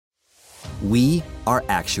We are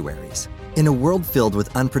actuaries. In a world filled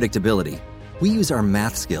with unpredictability, we use our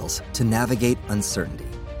math skills to navigate uncertainty.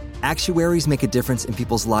 Actuaries make a difference in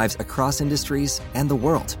people's lives across industries and the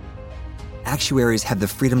world. Actuaries have the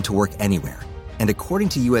freedom to work anywhere, and according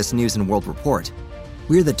to U.S. News & World Report,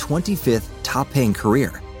 we're the 25th top-paying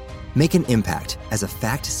career. Make an impact as a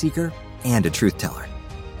fact seeker and a truth teller.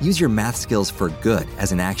 Use your math skills for good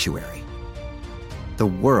as an actuary. The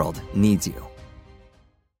world needs you.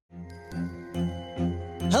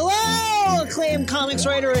 Hello, acclaimed comics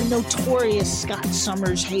writer and notorious Scott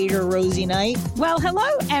Summers hater, Rosie Knight. Well, hello,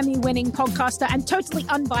 Emmy-winning podcaster and totally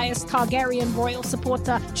unbiased Targaryen royal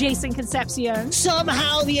supporter, Jason Concepcion.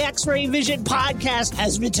 Somehow the X-Ray Vision podcast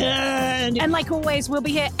has returned. And like always, we'll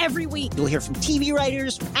be here every week. You'll hear from TV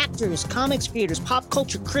writers, actors, comics creators, pop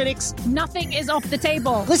culture critics. Nothing is off the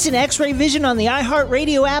table. Listen to X-Ray Vision on the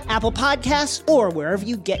iHeartRadio app, Apple Podcasts, or wherever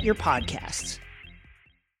you get your podcasts.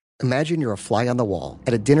 Imagine you're a fly on the wall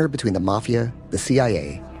at a dinner between the Mafia, the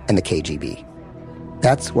CIA, and the KGB.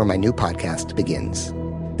 That's where my new podcast begins.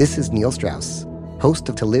 This is Neil Strauss, host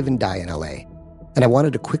of To Live and Die in LA, and I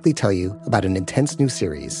wanted to quickly tell you about an intense new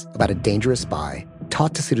series about a dangerous spy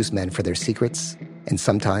taught to seduce men for their secrets and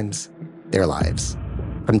sometimes their lives.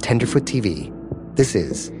 From Tenderfoot TV, this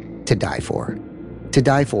is To Die For. To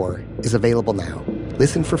Die For is available now.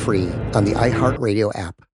 Listen for free on the iHeartRadio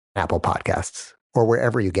app, Apple Podcasts, or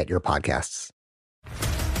wherever you get your podcasts.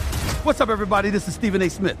 What's up, everybody? This is Stephen A.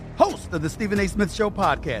 Smith, host of the Stephen A. Smith Show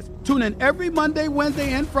podcast. Tune in every Monday,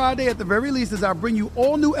 Wednesday, and Friday at the very least as I bring you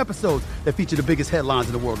all new episodes that feature the biggest headlines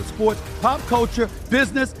in the world of sports, pop culture,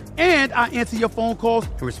 business, and I answer your phone calls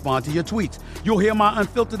and respond to your tweets. You'll hear my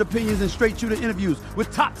unfiltered opinions and straight-shooter interviews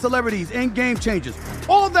with top celebrities and game changers.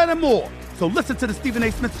 All that and more. So listen to the Stephen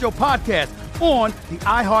A. Smith Show podcast on the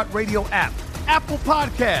iHeartRadio app, Apple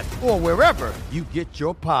Podcasts, or wherever you get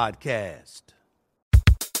your podcast.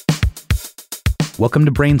 Welcome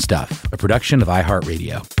to Brain Stuff, a production of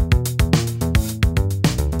iHeartRadio.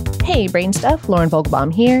 Hey, Brain Stuff, Lauren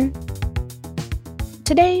Vogelbaum here.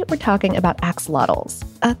 Today, we're talking about axolotls,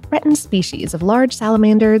 a threatened species of large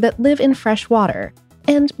salamander that live in fresh water.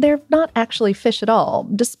 And they're not actually fish at all,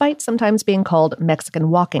 despite sometimes being called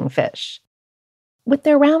Mexican walking fish. With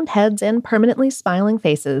their round heads and permanently smiling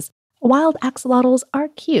faces, wild axolotls are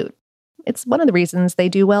cute. It's one of the reasons they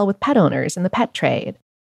do well with pet owners in the pet trade.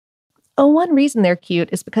 One reason they're cute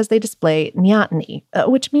is because they display neoteny,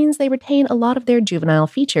 which means they retain a lot of their juvenile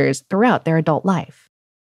features throughout their adult life.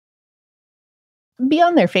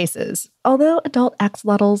 Beyond their faces, although adult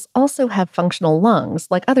axolotls also have functional lungs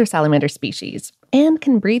like other salamander species and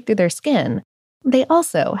can breathe through their skin, they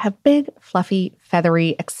also have big, fluffy,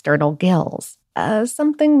 feathery external gills,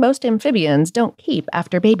 something most amphibians don't keep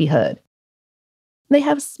after babyhood. They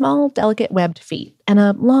have small, delicate webbed feet and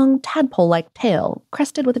a long tadpole-like tail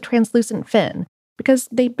crested with a translucent fin because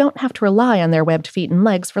they don't have to rely on their webbed feet and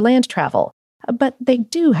legs for land travel, but they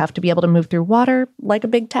do have to be able to move through water like a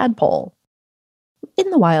big tadpole.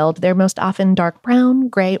 In the wild, they're most often dark brown,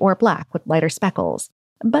 gray, or black with lighter speckles,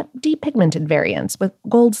 but depigmented variants with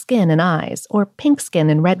gold skin and eyes or pink skin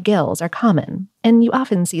and red gills are common, and you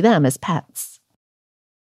often see them as pets.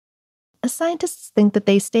 Scientists think that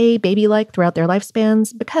they stay baby-like throughout their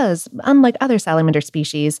lifespans because, unlike other salamander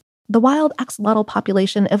species, the wild axolotl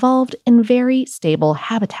population evolved in very stable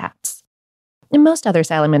habitats. Most other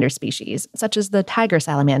salamander species, such as the tiger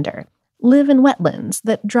salamander, live in wetlands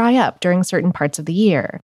that dry up during certain parts of the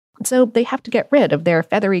year, so they have to get rid of their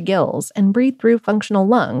feathery gills and breathe through functional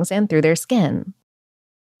lungs and through their skin.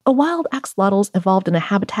 Wild axolotls evolved in a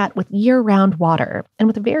habitat with year-round water and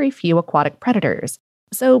with very few aquatic predators,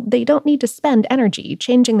 so they don't need to spend energy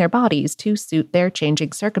changing their bodies to suit their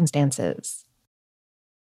changing circumstances.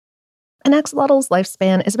 An axolotl's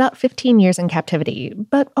lifespan is about 15 years in captivity,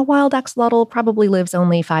 but a wild axolotl probably lives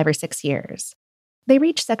only 5 or 6 years. They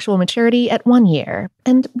reach sexual maturity at 1 year,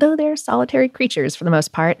 and though they're solitary creatures for the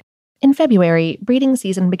most part, in February, breeding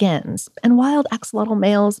season begins, and wild axolotl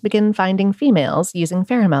males begin finding females using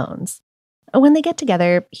pheromones. When they get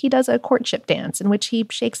together, he does a courtship dance in which he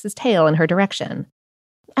shakes his tail in her direction.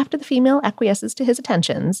 After the female acquiesces to his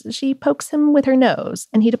attentions, she pokes him with her nose,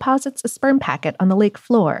 and he deposits a sperm packet on the lake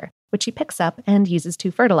floor, which he picks up and uses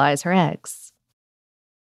to fertilize her eggs.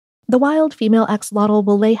 The wild female axolotl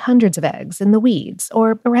will lay hundreds of eggs in the weeds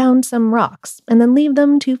or around some rocks, and then leave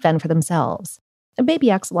them to fend for themselves. Baby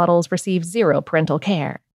axolotls receive zero parental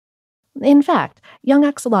care. In fact, young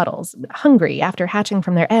axolotls, hungry after hatching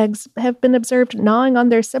from their eggs, have been observed gnawing on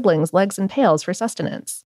their siblings' legs and tails for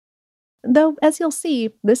sustenance. Though, as you'll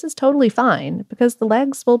see, this is totally fine, because the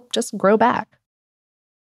legs will just grow back.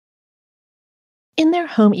 In their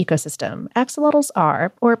home ecosystem, axolotls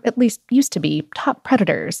are, or at least used to be, top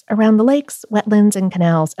predators around the lakes, wetlands, and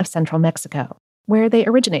canals of central Mexico, where they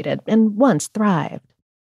originated and once thrived.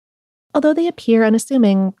 Although they appear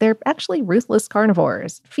unassuming, they're actually ruthless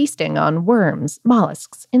carnivores, feasting on worms,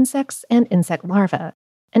 mollusks, insects, and insect larvae,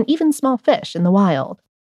 and even small fish in the wild.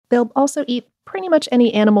 They'll also eat pretty much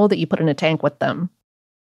any animal that you put in a tank with them.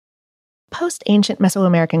 Post-ancient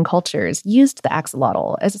Mesoamerican cultures used the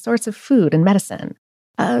axolotl as a source of food and medicine.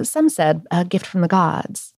 Some said a gift from the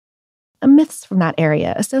gods. Myths from that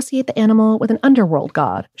area associate the animal with an underworld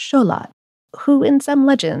god, Xolat, who in some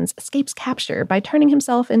legends escapes capture by turning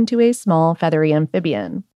himself into a small feathery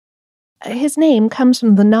amphibian. His name comes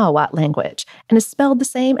from the Nahuatl language and is spelled the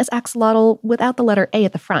same as axolotl without the letter A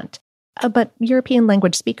at the front, but European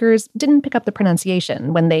language speakers didn't pick up the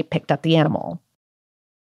pronunciation when they picked up the animal.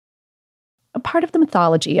 A part of the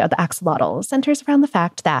mythology of the axolotl centers around the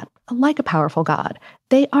fact that, like a powerful god,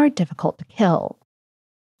 they are difficult to kill.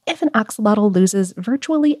 If an axolotl loses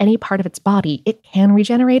virtually any part of its body, it can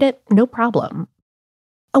regenerate it, no problem.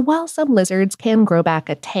 While some lizards can grow back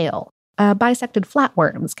a tail, bisected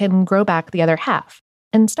flatworms can grow back the other half,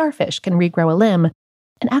 and starfish can regrow a limb,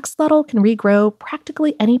 an axolotl can regrow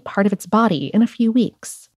practically any part of its body in a few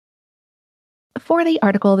weeks. For the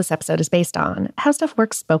article this episode is based on, How Stuff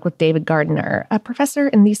Works spoke with David Gardiner, a professor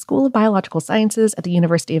in the School of Biological Sciences at the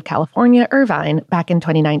University of California, Irvine, back in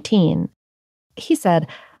 2019. He said,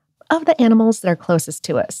 of the animals that are closest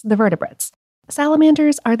to us, the vertebrates,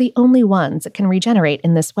 salamanders are the only ones that can regenerate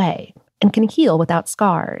in this way and can heal without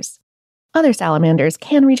scars. Other salamanders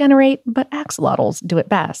can regenerate, but axolotls do it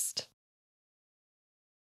best.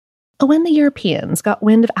 When the Europeans got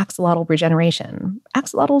wind of axolotl regeneration,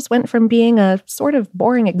 axolotls went from being a sort of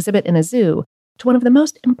boring exhibit in a zoo to one of the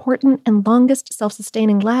most important and longest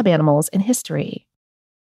self-sustaining lab animals in history.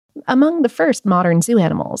 Among the first modern zoo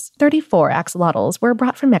animals, 34 axolotls were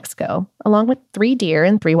brought from Mexico, along with 3 deer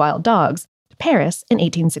and 3 wild dogs, to Paris in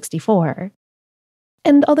 1864.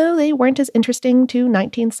 And although they weren't as interesting to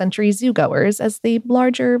 19th century zoogoers as the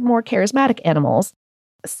larger, more charismatic animals,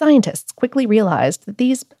 scientists quickly realized that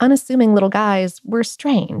these unassuming little guys were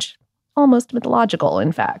strange, almost mythological,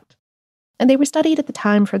 in fact. And they were studied at the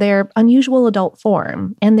time for their unusual adult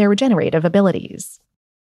form and their regenerative abilities.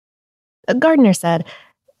 Gardner said,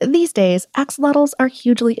 these days, axolotls are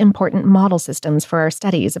hugely important model systems for our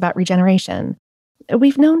studies about regeneration.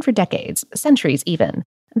 We've known for decades, centuries even,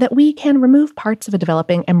 that we can remove parts of a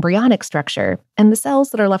developing embryonic structure, and the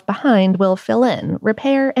cells that are left behind will fill in,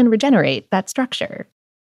 repair, and regenerate that structure.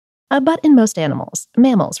 But in most animals,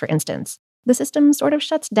 mammals for instance, the system sort of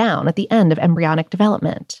shuts down at the end of embryonic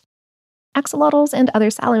development. Axolotls and other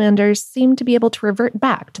salamanders seem to be able to revert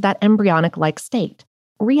back to that embryonic-like state,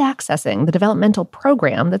 reaccessing the developmental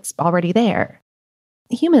program that's already there.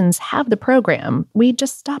 Humans have the program, we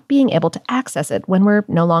just stop being able to access it when we're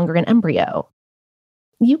no longer an embryo.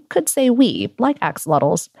 You could say we, like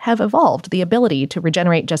axolotls, have evolved the ability to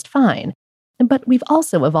regenerate just fine, but we've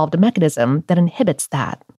also evolved a mechanism that inhibits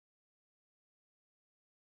that.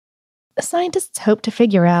 Scientists hope to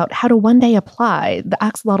figure out how to one day apply the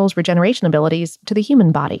axolotl's regeneration abilities to the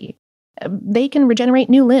human body. They can regenerate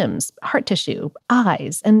new limbs, heart tissue,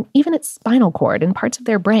 eyes, and even its spinal cord and parts of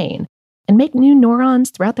their brain, and make new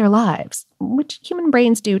neurons throughout their lives, which human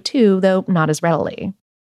brains do too, though not as readily.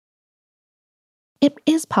 It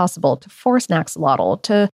is possible to force an axolotl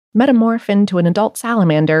to metamorph into an adult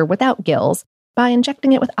salamander without gills by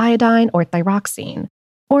injecting it with iodine or thyroxine,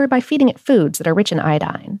 or by feeding it foods that are rich in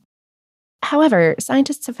iodine. However,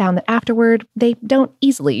 scientists have found that afterward, they don't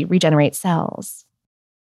easily regenerate cells.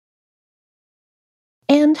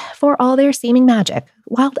 And for all their seeming magic,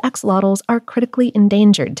 wild axolotls are critically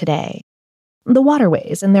endangered today. The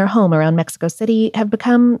waterways in their home around Mexico City have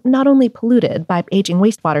become not only polluted by aging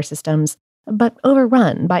wastewater systems, but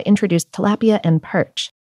overrun by introduced tilapia and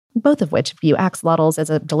perch, both of which view axolotls as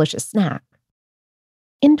a delicious snack.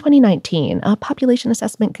 In 2019, a population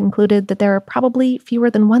assessment concluded that there are probably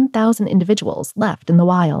fewer than 1,000 individuals left in the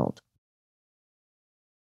wild.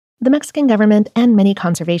 The Mexican government and many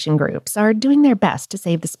conservation groups are doing their best to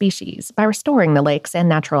save the species by restoring the lakes and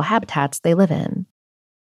natural habitats they live in.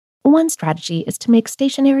 One strategy is to make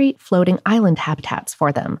stationary, floating island habitats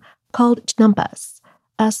for them, called chinampas,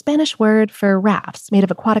 a Spanish word for rafts made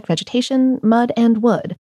of aquatic vegetation, mud, and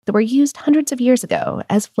wood that were used hundreds of years ago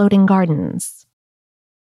as floating gardens.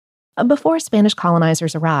 Before Spanish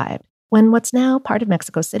colonizers arrived, when what's now part of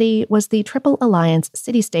Mexico City was the Triple Alliance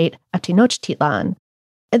city-state of Tenochtitlan,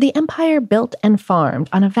 the empire built and farmed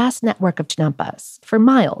on a vast network of chinampas for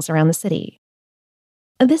miles around the city.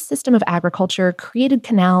 This system of agriculture created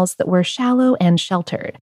canals that were shallow and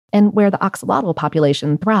sheltered, and where the axolotl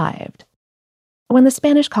population thrived. When the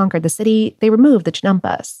Spanish conquered the city, they removed the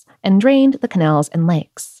chinampas and drained the canals and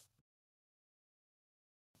lakes.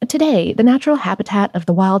 Today, the natural habitat of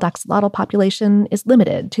the wild axolotl population is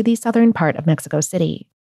limited to the southern part of Mexico City.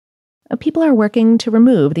 People are working to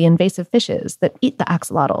remove the invasive fishes that eat the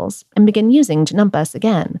axolotls and begin using chinampas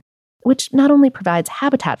again, which not only provides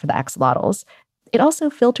habitat for the axolotls, it also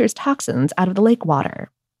filters toxins out of the lake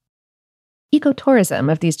water.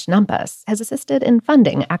 Ecotourism of these chinampas has assisted in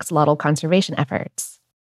funding axolotl conservation efforts.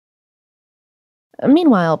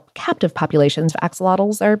 Meanwhile, captive populations of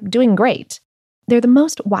axolotls are doing great. They're the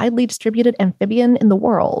most widely distributed amphibian in the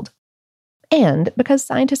world. And because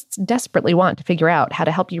scientists desperately want to figure out how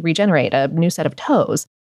to help you regenerate a new set of toes,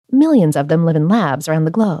 millions of them live in labs around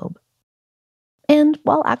the globe. And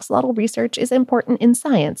while axolotl research is important in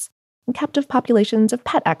science, captive populations of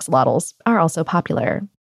pet axolotls are also popular.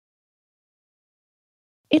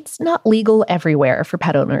 It's not legal everywhere for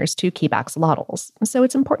pet owners to keep axolotls, so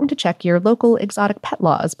it's important to check your local exotic pet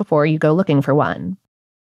laws before you go looking for one.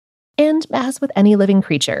 And as with any living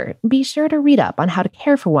creature, be sure to read up on how to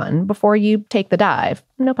care for one before you take the dive,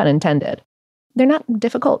 no pun intended. They're not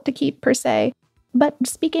difficult to keep per se, but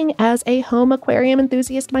speaking as a home aquarium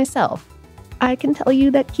enthusiast myself, I can tell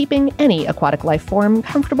you that keeping any aquatic life form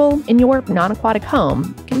comfortable in your non-aquatic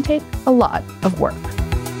home can take a lot of work.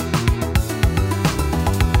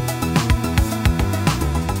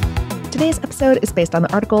 Today's episode is based on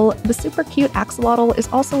the article The Super Cute Axolotl is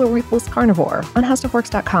Also a Ruthless Carnivore on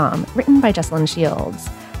HowStuffWorks.com, written by Jessalyn Shields.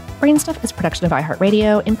 Brainstuff is a production of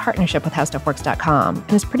iHeartRadio in partnership with HowStuffWorks.com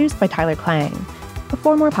and is produced by Tyler Klang.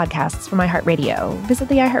 For more podcasts from iHeartRadio, visit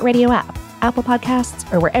the iHeartRadio app, Apple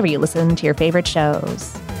Podcasts, or wherever you listen to your favorite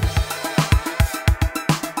shows.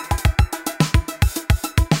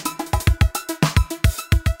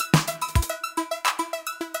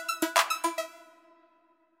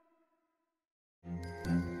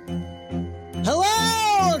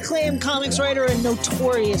 Hello, acclaimed comics writer and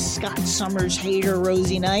notorious Scott Summers hater,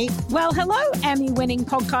 Rosie Knight. Well, hello, Emmy-winning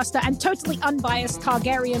podcaster and totally unbiased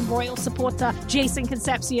Targaryen royal supporter, Jason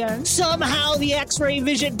Concepcion. Somehow the X-Ray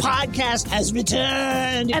Vision podcast has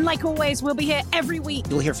returned. And like always, we'll be here every week.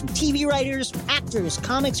 You'll hear from TV writers, actors,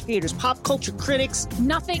 comics creators, pop culture critics.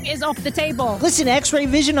 Nothing is off the table. Listen to X-Ray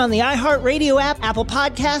Vision on the iHeartRadio app, Apple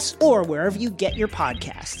Podcasts, or wherever you get your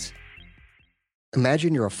podcasts.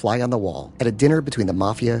 Imagine you're a fly on the wall at a dinner between the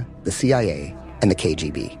mafia, the CIA, and the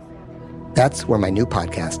KGB. That's where my new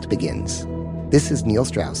podcast begins. This is Neil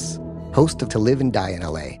Strauss, host of To Live and Die in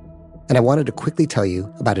LA, and I wanted to quickly tell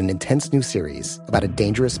you about an intense new series about a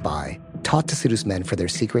dangerous spy taught to seduce men for their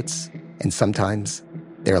secrets and sometimes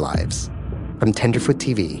their lives. From Tenderfoot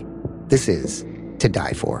TV, this is To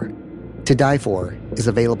Die For. To Die For is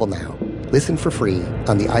available now. Listen for free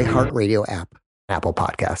on the iHeartRadio app, Apple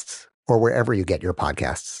Podcasts, or wherever you get your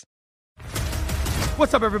podcasts.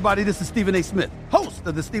 What's up, everybody? This is Stephen A. Smith, host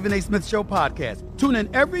of the Stephen A. Smith Show podcast. Tune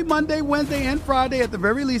in every Monday, Wednesday, and Friday at the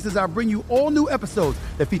very least as I bring you all new episodes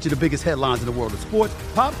that feature the biggest headlines in the world of sports,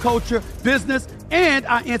 pop culture, business, and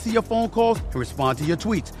I answer your phone calls and respond to your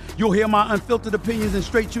tweets. You'll hear my unfiltered opinions and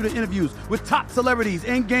straight-shooter interviews with top celebrities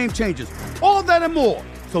and game changers. All that and more.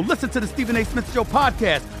 So listen to the Stephen A. Smith Show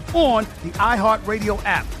podcast on the iHeartRadio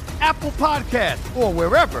app, Apple Podcasts, or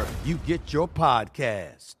wherever you get your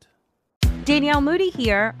podcast. Danielle Moody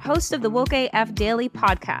here, host of the Woke AF Daily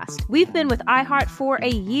podcast. We've been with iHeart for a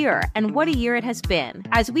year, and what a year it has been.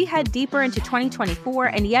 As we head deeper into 2024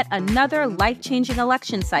 and yet another life-changing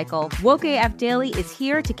election cycle, Woke AF Daily is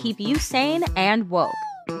here to keep you sane and woke.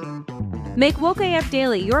 Make Woke AF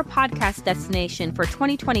Daily your podcast destination for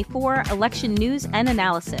 2024 election news and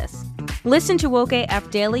analysis. Listen to Woke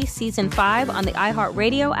AF Daily Season 5 on the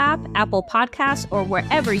iHeartRadio app, Apple Podcasts, or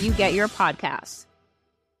wherever you get your podcasts.